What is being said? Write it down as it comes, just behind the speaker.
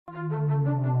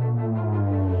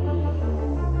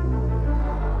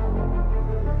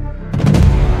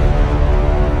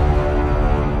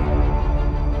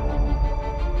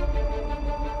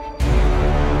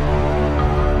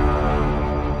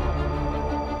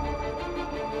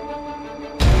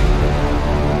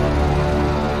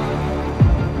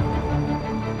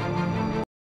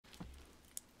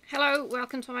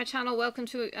welcome to my channel. Welcome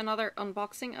to another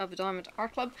unboxing of a Diamond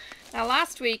Art Club. Now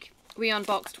last week we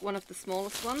unboxed one of the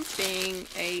smallest ones, being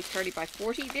a 30 by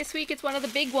 40. This week it's one of the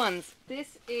big ones.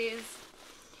 This is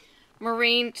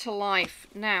Marine to Life.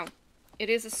 Now it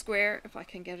is a square, if I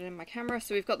can get it in my camera.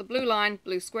 So we've got the blue line,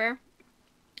 blue square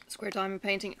diamond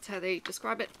painting, it's how they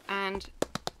describe it, and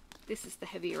this is the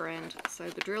heavier end. So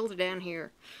the drills are down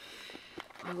here.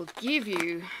 I will give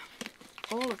you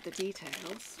all of the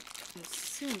details as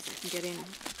soon as I can get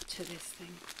into this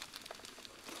thing.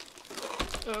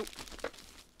 Oh, it's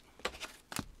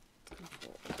gonna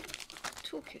fall.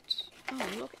 Toolkit. Oh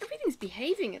look, everything's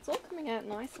behaving. It's all coming out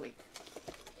nicely.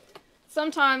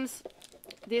 Sometimes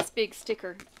this big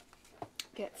sticker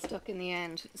gets stuck in the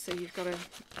end, so you've got to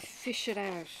fish it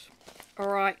out.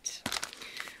 Alright,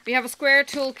 we have a square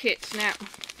toolkit. Now,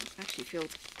 it actually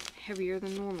feels heavier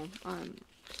than normal. I'm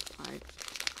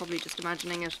probably just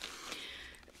imagining it.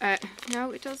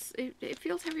 No, it does. It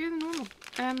feels heavier than normal.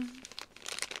 I don't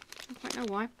quite know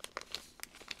why.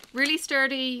 Really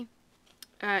sturdy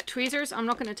tweezers. I'm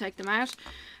not going to take them out.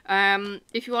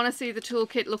 If you want to see the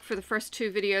toolkit, look for the first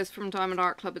two videos from Diamond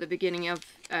Art Club at the beginning of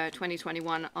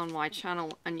 2021 on my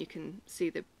channel, and you can see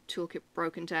the toolkit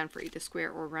broken down for either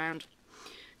square or round,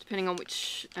 depending on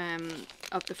which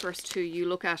of the first two you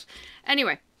look at.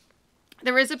 Anyway,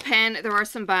 there is a pen, there are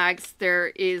some bags, there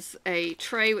is a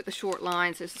tray with the short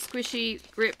lines, there's a squishy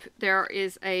grip, there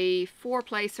is a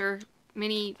 4-placer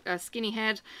mini skinny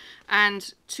head,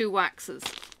 and 2 waxes.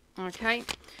 Okay.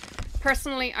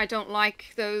 Personally, I don't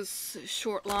like those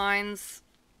short lines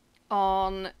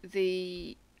on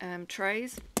the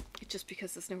trays, just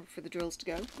because there's nowhere for the drills to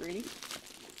go, really.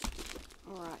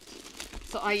 Alright,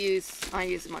 so I use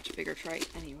a much bigger tray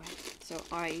anyway, so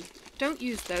I don't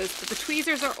use those, but the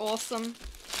tweezers are awesome.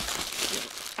 You'll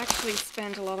actually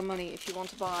spend a lot of money if you want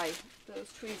to buy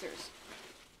those tweezers.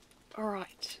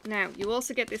 Alright, now you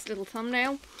also get this little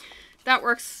thumbnail. That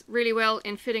works really well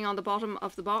in fitting on the bottom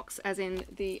of the box, as in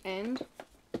the end.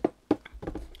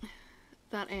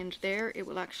 That end there, it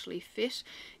will actually fit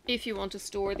if you want to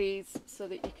store these so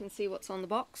that you can see what's on the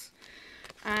box.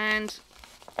 And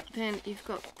then you've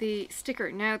got the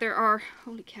sticker. Now there are,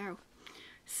 holy cow,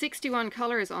 61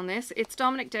 colours on this. It's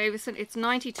Dominic Davison. It's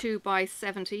 92 by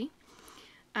 70.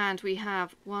 And we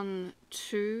have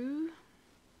 2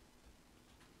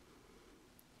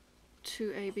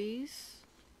 ABs.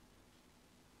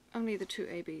 Only the 2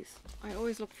 ABs. I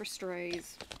always look for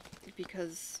strays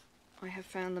because I have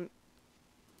found them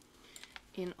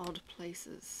in odd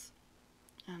places.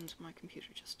 And my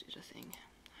computer just did a thing.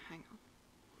 Hang on.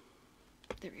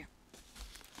 There we go.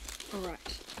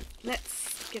 Alright,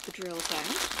 let's get the drills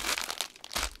out.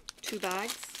 2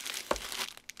 bags. Oh,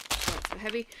 it's so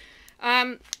heavy.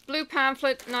 Blue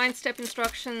pamphlet, 9-step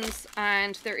instructions,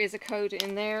 and there is a code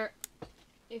in there.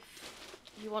 If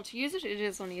you want to use it, it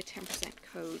is only a 10%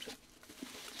 code.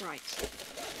 Right.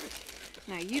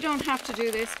 Now, you don't have to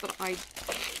do this, but I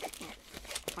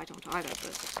don't either,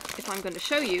 but if I'm going to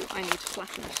show you, I need to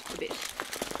flatten it a bit.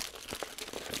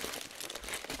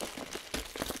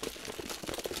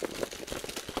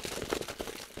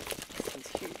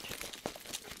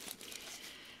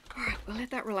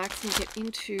 Let that relax and get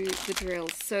into the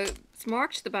drills. So it's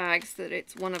marked the bags that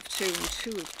it's 1 of 2 and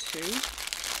 2 of 2.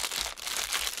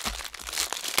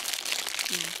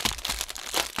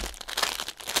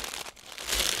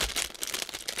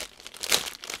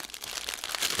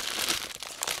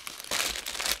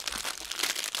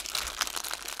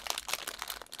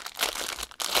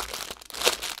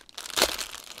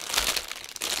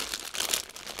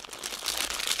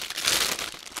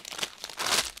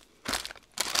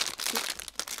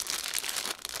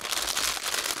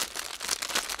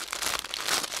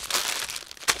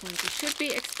 And you should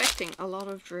be expecting a lot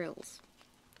of drills.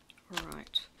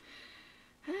 Alright.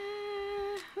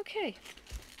 Okay.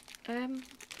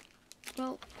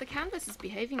 Well, the canvas is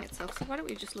behaving itself, so why don't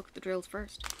we just look at the drills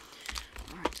first?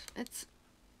 Alright, let's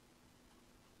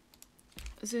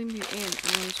zoom you in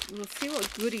and we'll see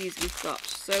what goodies we've got.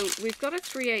 So we've got a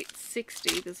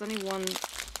 3860. There's only one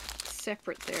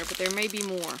separate there, but there may be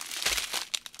more.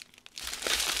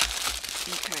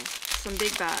 Okay, some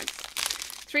big bags.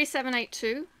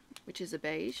 3782, which is a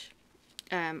beige.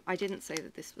 I didn't say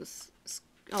that this was...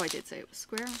 Oh, I did say it was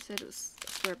square. I said it was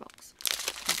a square box.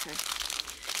 Okay.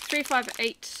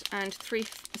 358 and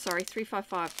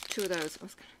 355. 2 of those.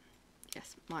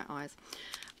 Yes, my eyes.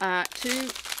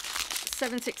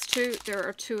 2762. There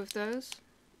are 2 of those,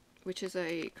 which is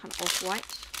a kind of off-white.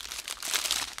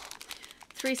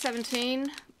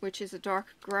 317, which is a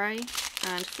dark grey,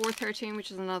 and 413,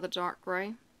 which is another dark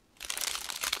grey.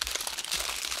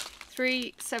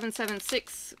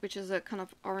 3776, which is a kind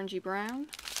of orangey brown.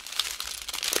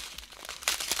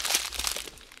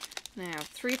 Now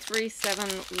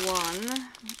 3371,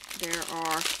 there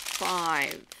are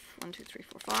 5. 1, 2, 3,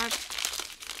 4,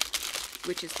 5,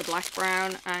 which is the black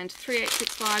brown, and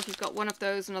 3865, you've got one of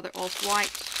those, another alt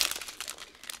white.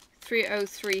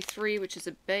 3033, which is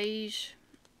a beige,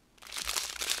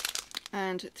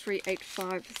 and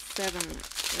 3857.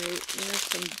 So there's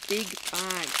some big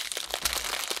bags.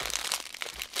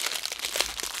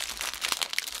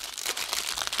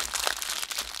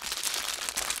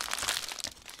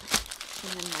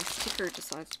 And then my sticker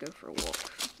decides to go for a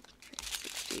walk.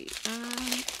 60.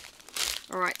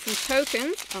 Alright, some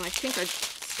tokens, and I think I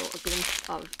saw a glimpse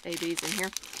of ABs in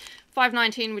here.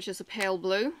 519, which is a pale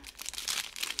blue.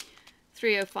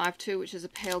 3052, which is a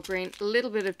pale green. A little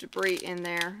bit of debris in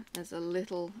there. There's a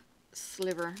little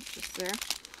sliver just there.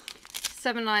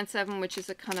 797, which is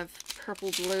a kind of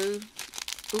purple blue.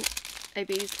 Ooh,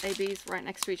 ABs right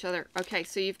next to each other. Okay,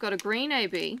 so you've got a green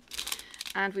AB,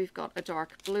 and we've got a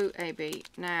dark blue AB.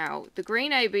 Now, the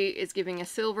green AB is giving a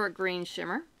silver green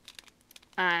shimmer,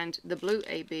 and the blue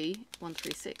AB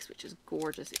 136, which is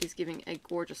gorgeous, is giving a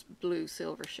gorgeous blue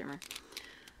silver shimmer.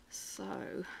 So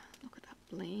look at that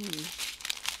bling.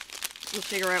 We'll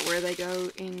figure out where they go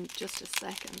in just a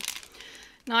second.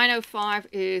 905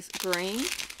 is green,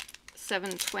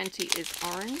 720 is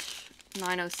orange,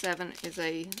 907 is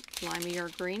a limier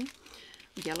green,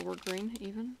 yellower green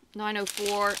even,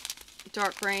 904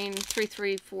 dark green,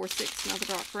 3346 another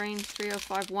dark green,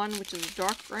 3051 which is a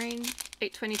dark green,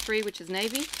 823 which is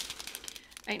navy,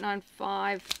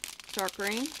 895 dark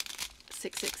green,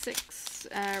 666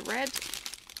 red,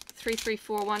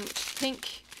 3341 which is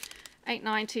pink,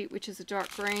 890 which is a dark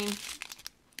green,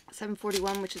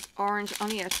 741 which is orange,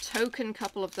 only a token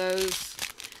couple of those,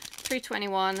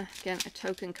 321 again a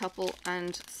token couple,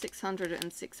 and 600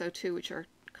 and 602 which are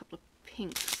a couple of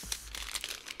pinks.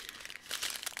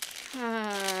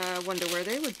 Wonder where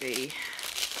they would be.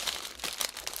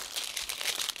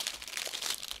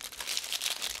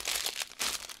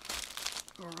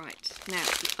 Alright, now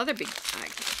the other big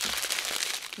bag.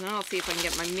 Now I'll see if I can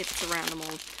get my mitts around them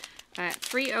all.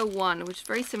 301, which is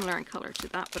very similar in colour to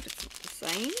that, but it's not the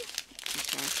same.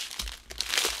 Okay.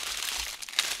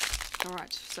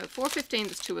 Alright, so 415,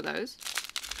 there's 2 of those.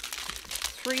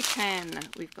 310,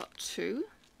 we've got 2.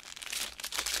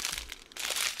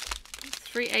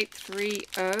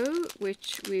 3830,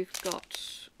 which we've got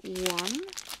 1.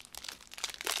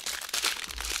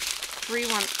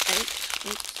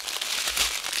 318, oops,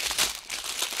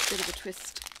 bit of a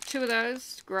twist. 2 of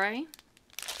those, grey.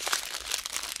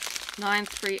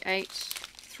 938,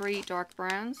 3 dark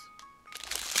browns.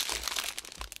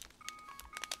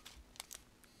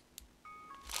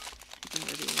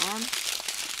 On.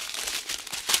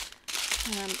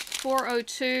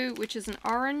 402, which is an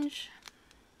orange.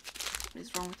 What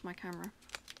is wrong with my camera?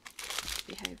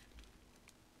 Behave.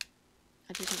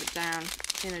 I did have it down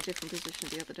in a different position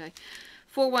the other day.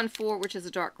 414, which is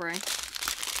a dark grey.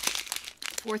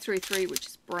 433, which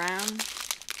is brown.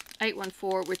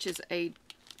 814, which is a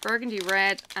burgundy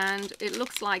red, and it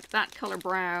looks like that colour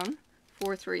brown.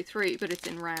 433, but it's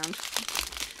in round.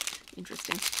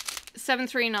 Interesting.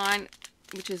 739,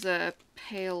 which is a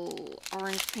pale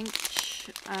orange pink.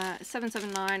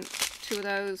 779, 2 of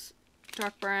those,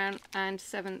 dark brown, and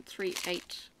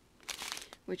 738,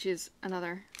 which is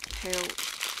another pale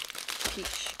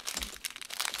peach.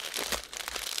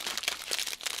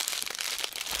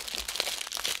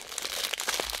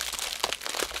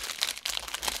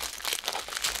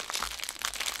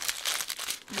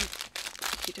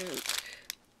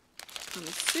 I'm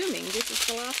assuming this is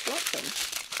the last lot then.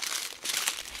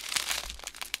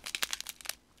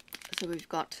 So we've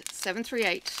got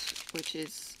 738, which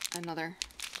is another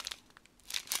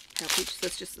pale peach.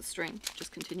 That's just the string,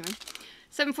 just continuing.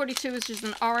 742 is just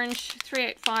an orange.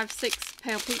 3856,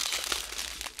 pale peach.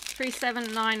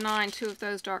 3799, 2 of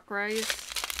those dark greys.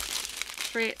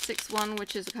 3861,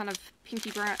 which is a kind of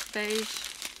pinky beige.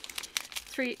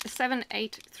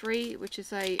 783, which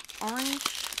is a orange.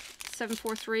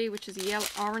 743, which is a yellow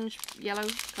kind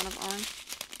of orange.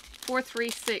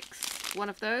 436, one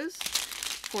of those.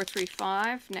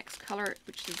 435, next color,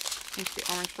 which is into the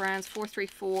orange browns.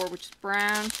 434, which is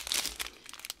brown.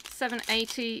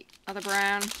 780, other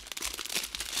brown.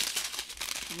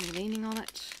 I'm leaning on it.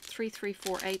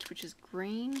 3348, which is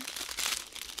green.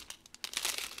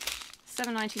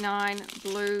 799,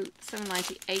 blue.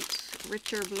 798,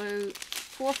 richer blue.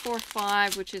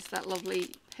 445, which is that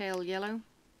lovely pale yellow.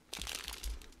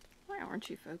 Why aren't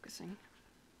you focusing?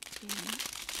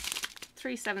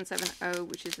 3770,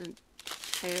 which is a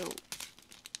pale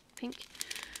pink.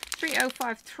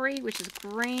 3053, which is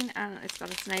green, and it's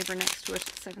got its neighbour next to it,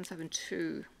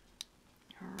 772.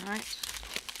 Alright.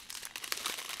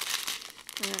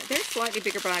 They're slightly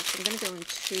bigger bags, so I'm going to go in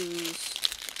twos.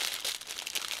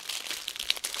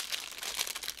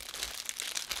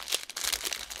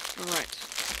 Alright,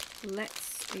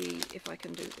 let's see if I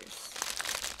can do this.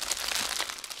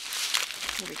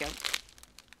 Here we go.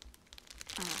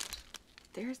 Alright,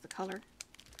 there's the colour.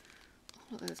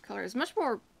 All of those colours. Much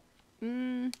more, I was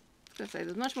going to say,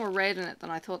 there's much more red in it than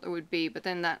I thought there would be, but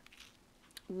then that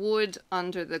wood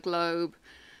under the globe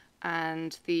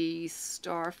and the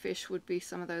starfish would be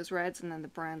some of those reds, and then the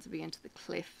browns would be into the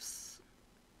cliffs.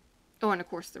 Oh, and of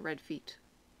course the red feet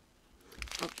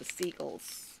of the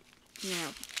seagulls.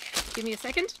 Now, give me a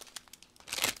second.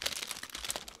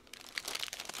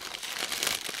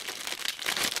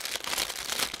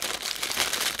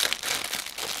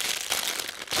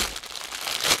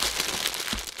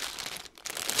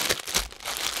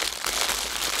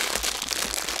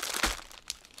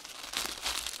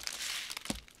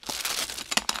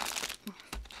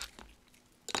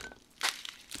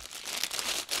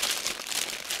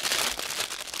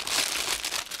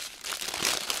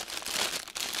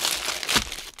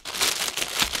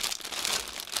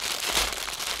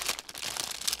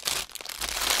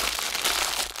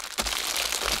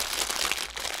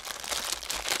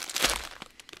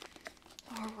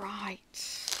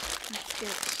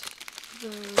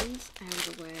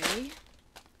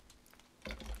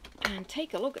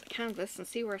 Take a look at the canvas and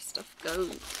see where stuff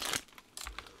goes.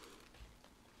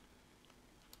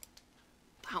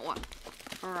 That one.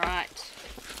 Alright.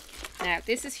 Now,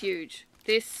 this is huge.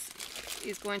 This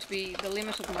is going to be the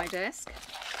limit of my desk,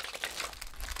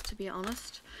 to be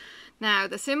honest. Now,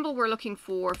 the symbol we're looking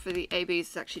for the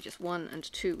ABs is actually just 1 and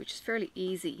 2, which is fairly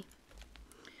easy.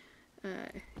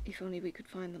 If only we could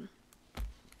find them.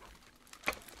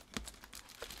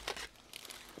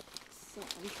 So,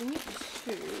 I'm going to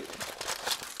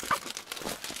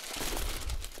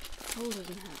hold it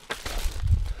in hand.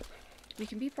 We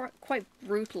can be quite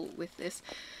brutal with this.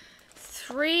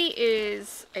 3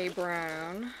 is a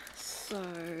brown, so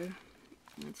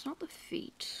it's not the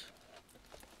feet.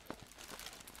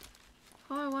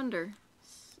 Oh, I wonder.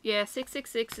 Yeah,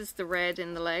 666 is the red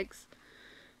in the legs.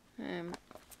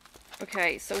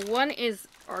 Okay, so 1 is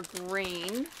our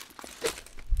green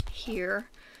here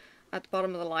at the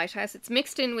bottom of the lighthouse. It's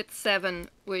mixed in with 7,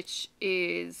 which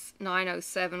is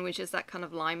 907, which is that kind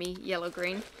of limey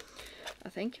yellow-green, I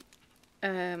think.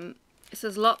 It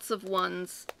says lots of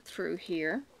 1s through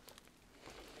here.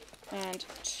 And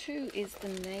 2 is the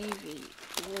navy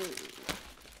blue.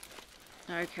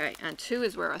 Okay, and 2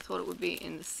 is where I thought it would be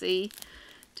in the sea,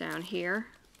 down here.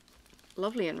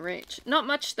 Lovely and rich. Not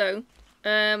much, though.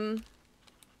 No.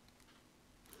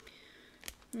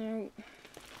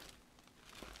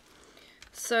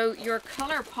 So your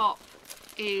color pop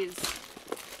is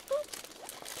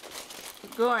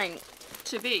going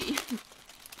to be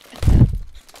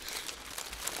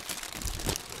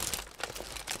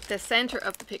the center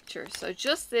of the picture. So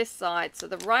just this side, so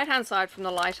the right hand side from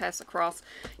the lighthouse across,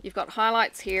 you've got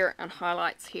highlights here and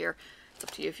highlights here. It's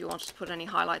up to you if you wanted to put any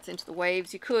highlights into the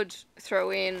waves. You could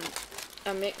throw in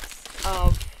a mix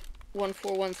of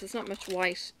 141s. There's not much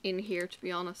white in here, to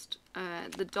be honest.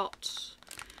 The dot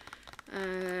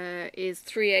is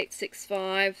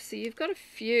 3865, so you've got a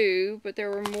few, but there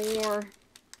were more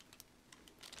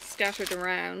scattered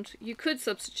around. You could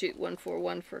substitute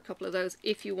 141 for a couple of those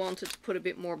if you wanted to put a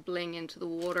bit more bling into the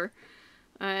water.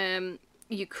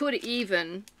 You could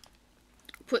even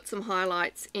put some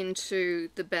highlights into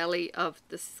the belly of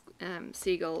the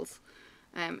seagulls,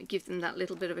 give them that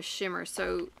little bit of a shimmer.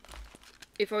 So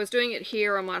if I was doing it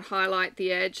here, I might highlight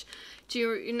the edge. Do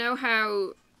you know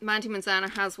how Manti Manzana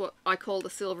has what I call the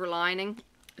silver lining?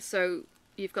 So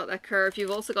you've got that curve.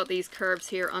 You've also got these curves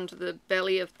here under the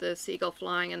belly of the seagull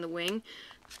flying and the wing.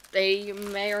 They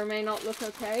may or may not look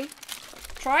okay.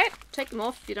 Try it. Take them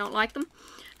off if you don't like them.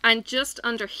 And just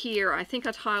under here, I think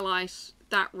I'd highlight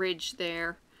that ridge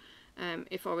there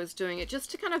if I was doing it, just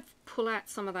to kind of pull out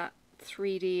some of that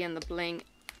 3D and the bling.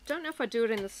 Don't know if I'd do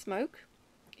it in the smoke.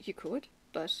 You could,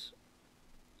 but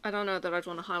I don't know that I'd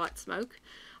want to highlight smoke.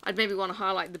 I'd maybe want to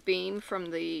highlight the beam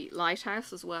from the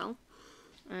lighthouse as well,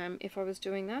 if I was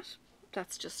doing that.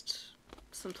 That's just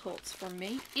some thoughts from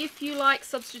me. If you like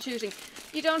substituting,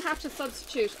 you don't have to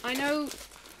substitute. I know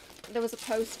there was a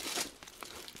post.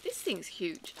 This thing's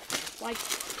huge. Like,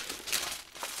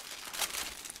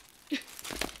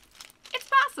 it's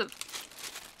massive.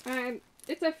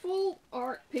 It's a full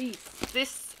art piece.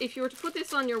 This, if you were to put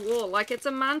this on your wall, like, it's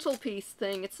a mantelpiece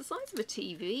thing. It's the size of a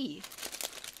TV.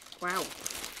 Wow.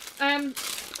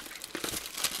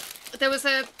 There was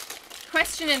a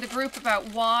question in the group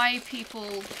about why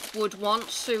people would want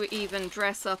to even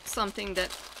dress up something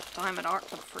that Diamond Art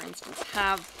Club, for instance,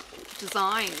 have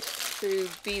designed to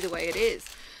be the way it is.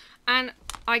 And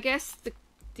I guess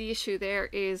the issue there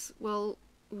is, well,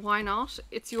 why not?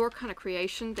 It's your kind of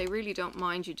creation. They really don't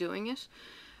mind you doing it.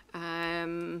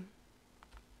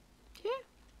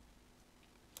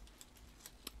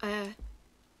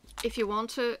 If you want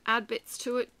to add bits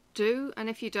to it, do, and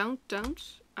if you don't, don't.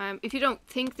 If you don't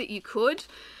think that you could,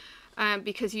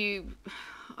 because you,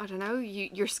 I don't know,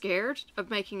 you're scared of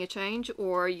making a change,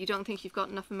 or you don't think you've got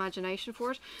enough imagination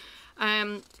for it.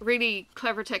 Really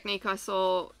clever technique I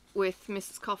saw with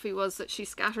Mrs. Coffee was that she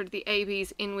scattered the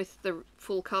ABs in with the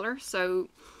full colour. So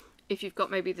if you've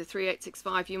got maybe the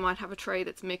 3865, you might have a tray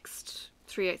that's mixed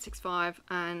 3865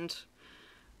 and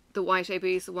the white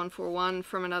ABs, the 141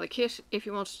 from another kit, if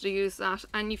you wanted to use that,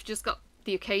 and you've just got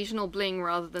the occasional bling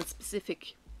rather than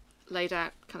specific laid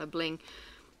out kind of bling.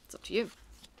 It's up to you.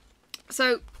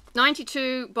 So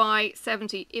 92 by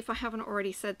 70, if I haven't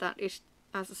already said that, it,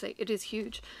 as I say, it is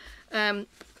huge. It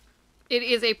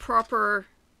is a proper,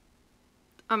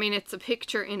 I mean, it's a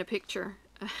picture in a picture.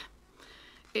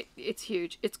 It's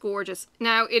huge. It's gorgeous.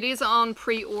 Now, it is on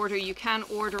pre-order. You can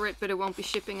order it, but it won't be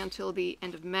shipping until the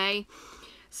end of May.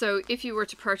 So if you were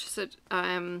to purchase it,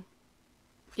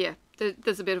 yeah,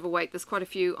 there's a bit of a wait. There's quite a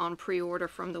few on pre-order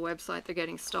from the website. They're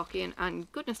getting stock in, and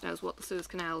goodness knows what the Suez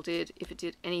Canal did, if it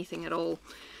did anything at all,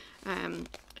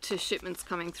 to shipments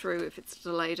coming through, if it's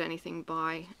delayed anything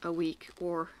by a week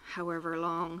or however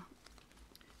long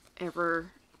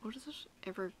ever, what is it?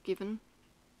 Ever given,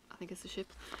 I think it's the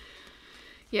ship.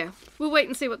 Yeah, we'll wait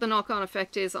and see what the knock-on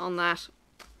effect is on that.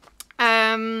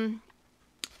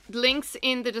 Links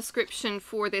in the description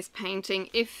for this painting.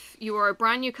 If you are a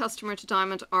brand new customer to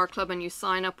Diamond Art Club and you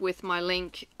sign up with my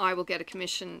link, I will get a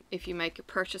commission if you make a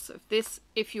purchase of this.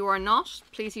 If you are not,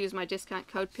 please use my discount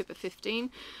code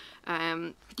PIPPA15.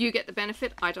 You get the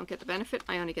benefit. I don't get the benefit.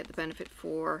 I only get the benefit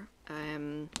for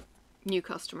new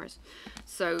customers.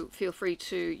 So feel free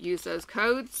to use those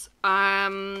codes.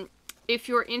 If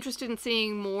you're interested in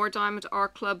seeing more Diamond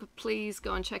Art Club, please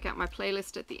go and check out my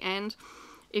playlist at the end.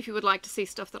 If you would like to see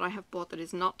stuff that I have bought that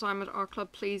is not Diamond Art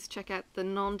Club, please check out the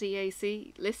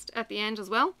non-DAC list at the end as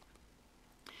well.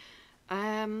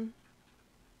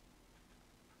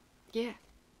 Yeah,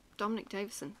 Dominic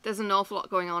Davison. There's an awful lot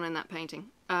going on in that painting.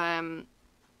 Very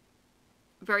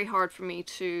hard for me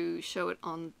to show it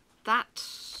on that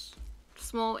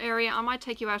small area. I might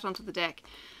take you out onto the deck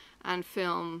and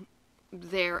film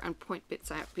there and point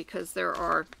bits out, because there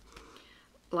are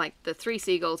like the 3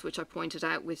 seagulls, which I pointed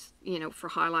out with, you know, for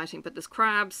highlighting, but there's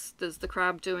crabs, there's the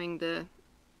crab doing the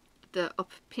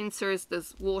up pincers,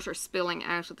 there's water spilling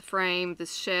out of the frame,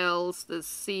 there's shells, there's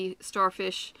sea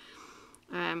starfish,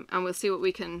 and we'll see what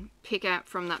we can pick out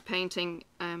from that painting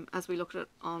as we look at it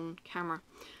on camera.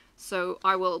 So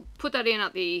I will put that in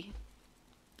at the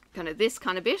kind of this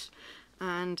kind of bit,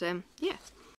 and yeah.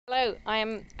 Hello, I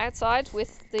am outside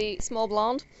with the small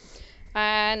blonde.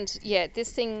 And yeah,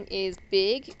 this thing is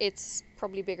big. It's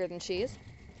probably bigger than she is.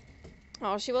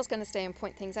 Oh, she was going to stay and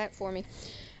point things out for me.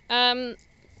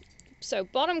 So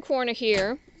bottom corner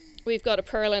here, we've got a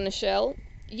pearl in a shell.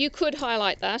 You could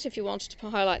highlight that if you wanted to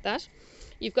highlight that.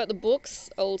 You've got the books,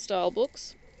 old style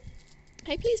books.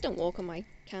 Hey, please don't walk on my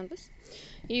canvas.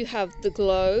 You have the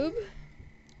globe,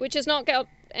 which has not got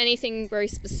anything very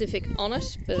specific on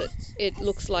it, but it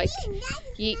looks like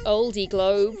ye oldie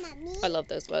globe. I love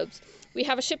those globes. We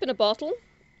have a ship in a bottle.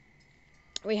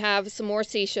 We have some more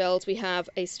seashells. We have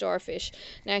a starfish.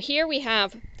 Now here we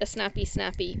have the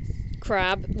snappy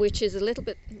crab, which is a little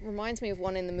bit, reminds me of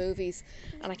one in the movies,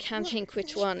 and I can't think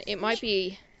which one. It might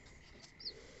be,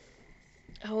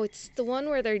 oh, it's the one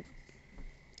where they're,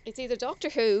 it's either Doctor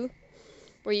Who,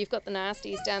 where you've got the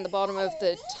nasties down the bottom of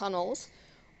the tunnels,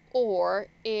 or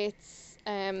it's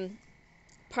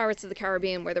Pirates of the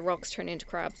Caribbean, where the rocks turn into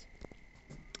crabs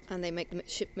and they make the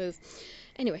ship move.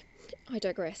 Anyway, I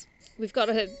digress. We've got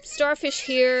a starfish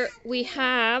here. We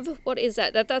have, what is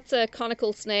that? That's a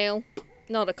conical snail.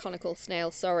 Not a conical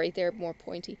snail, sorry, they're more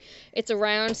pointy. It's a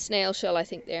round snail shell, I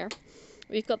think, there.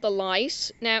 We've got the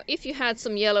light. Now, if you had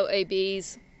some yellow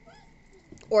ABs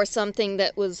or something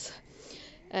that was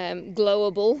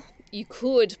glowable, you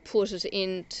could put it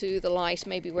into the light,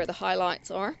 maybe where the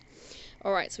highlights are.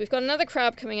 Alright, so we've got another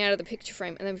crab coming out of the picture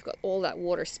frame, and then we've got all that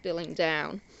water spilling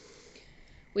down.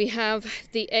 We have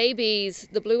the ABs,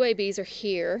 the blue ABs are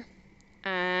here,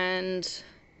 and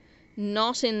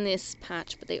not in this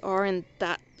patch, but they are in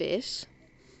that bit.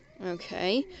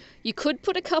 Okay, you could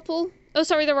put a couple, oh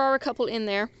sorry, there are a couple in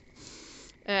there.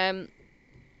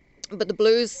 But the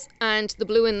blues and the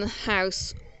blue in the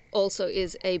house also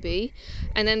is AB.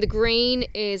 And then the green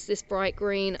is this bright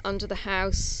green under the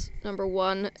house, number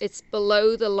 1. It's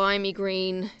below the limey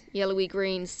green, yellowy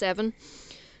green 7.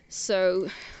 So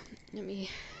let me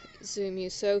zoom you.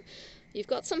 So you've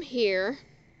got some here,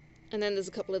 and then there's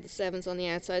a couple of the 7s on the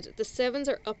outside. The 7s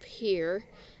are up here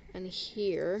and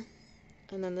here,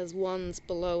 and then there's 1s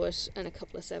below it and a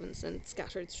couple of 7s and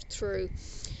scattered through.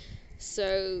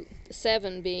 So the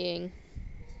 7 being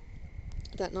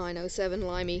that 907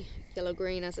 limey yellow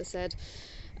green, as I said.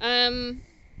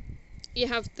 You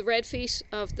have the red feet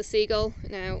of the seagull.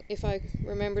 Now, if I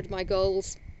remembered my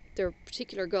gulls, their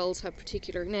particular gulls have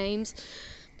particular names,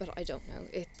 but I don't know.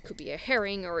 It could be a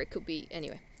herring, or it could be,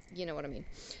 anyway, you know what I mean.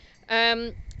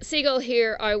 Seagull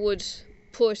here, I would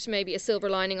put maybe a silver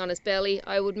lining on his belly.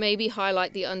 I would maybe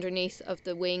highlight the underneath of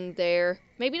the wing there.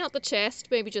 Maybe not the chest,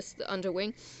 maybe just the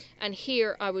underwing. And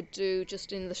here I would do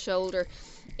just in the shoulder.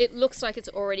 It looks like it's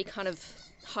already kind of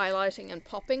highlighting and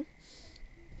popping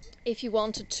if you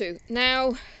wanted to.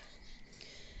 Now,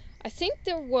 I think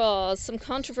there was some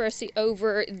controversy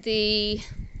over the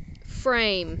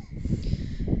frame.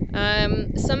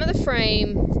 Some of the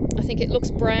frame, I think it looks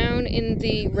brown in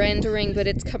the rendering, but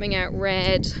it's coming out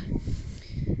red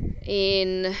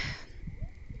in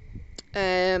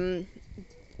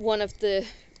one of the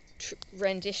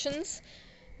renditions.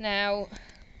 Now,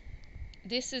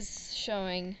 this is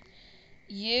showing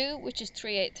U, which is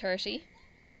 3830,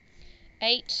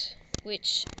 8,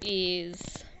 which is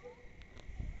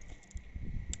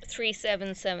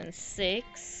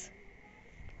 3776,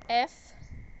 F,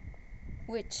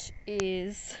 which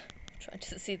is, I'm trying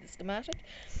to see the schematic,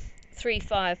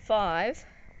 355.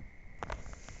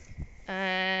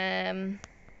 I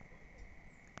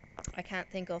can't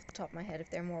think off the top of my head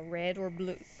if they're more red or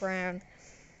blue, brown.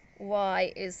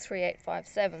 Y is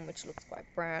 3857, which looks quite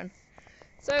brown.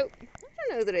 So I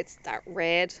don't know that it's that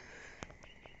red.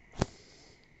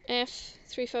 F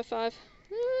 355.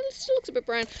 It still looks a bit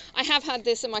brown. I have had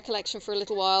this in my collection for a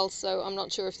little while, so I'm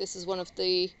not sure if this is one of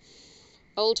the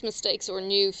old mistakes or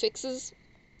new fixes,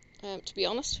 to be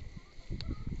honest.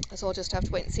 So I'll just have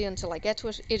to wait and see until I get to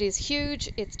it. It is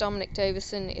huge. It's Dominic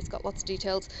Davison. It's got lots of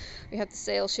details. We have the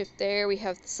sail ship there. We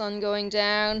have the sun going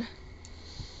down.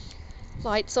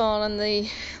 Lights on the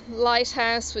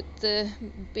lighthouse with the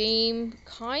beam,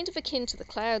 kind of akin to the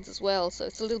clouds as well. So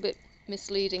it's a little bit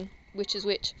misleading which is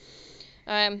which.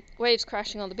 Waves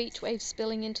crashing on the beach, waves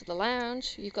spilling into the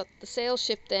lounge. You've got the sail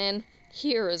ship then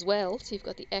here as well. So you've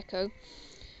got the echo.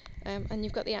 And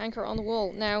you've got the anchor on the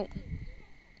wall. Now,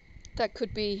 that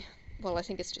could be, well, I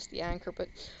think it's just the anchor, but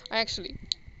I actually,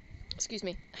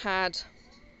 had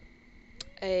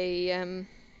a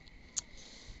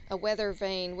weather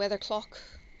clock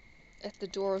at the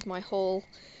door of my hall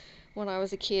when I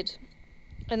was a kid.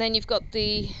 And then you've got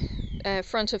the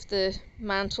front of the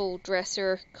mantle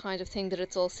dresser kind of thing that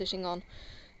it's all sitting on.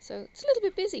 So it's a little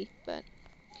bit busy, but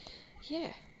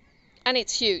yeah. And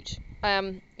it's huge.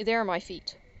 There are my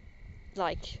feet.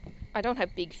 Like, I don't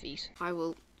have big feet. I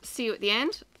will see you at the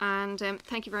end, and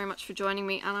thank you very much for joining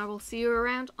me, and I will see you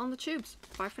around on the tubes.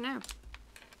 Bye for now.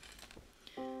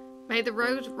 May the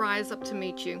road rise up to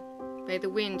meet you. May the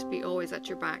wind be always at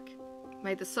your back.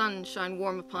 May the sun shine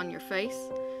warm upon your face,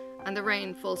 and the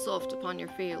rain fall soft upon your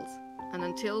fields. And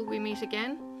until we meet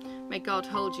again, may God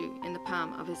hold you in the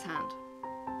palm of his hand.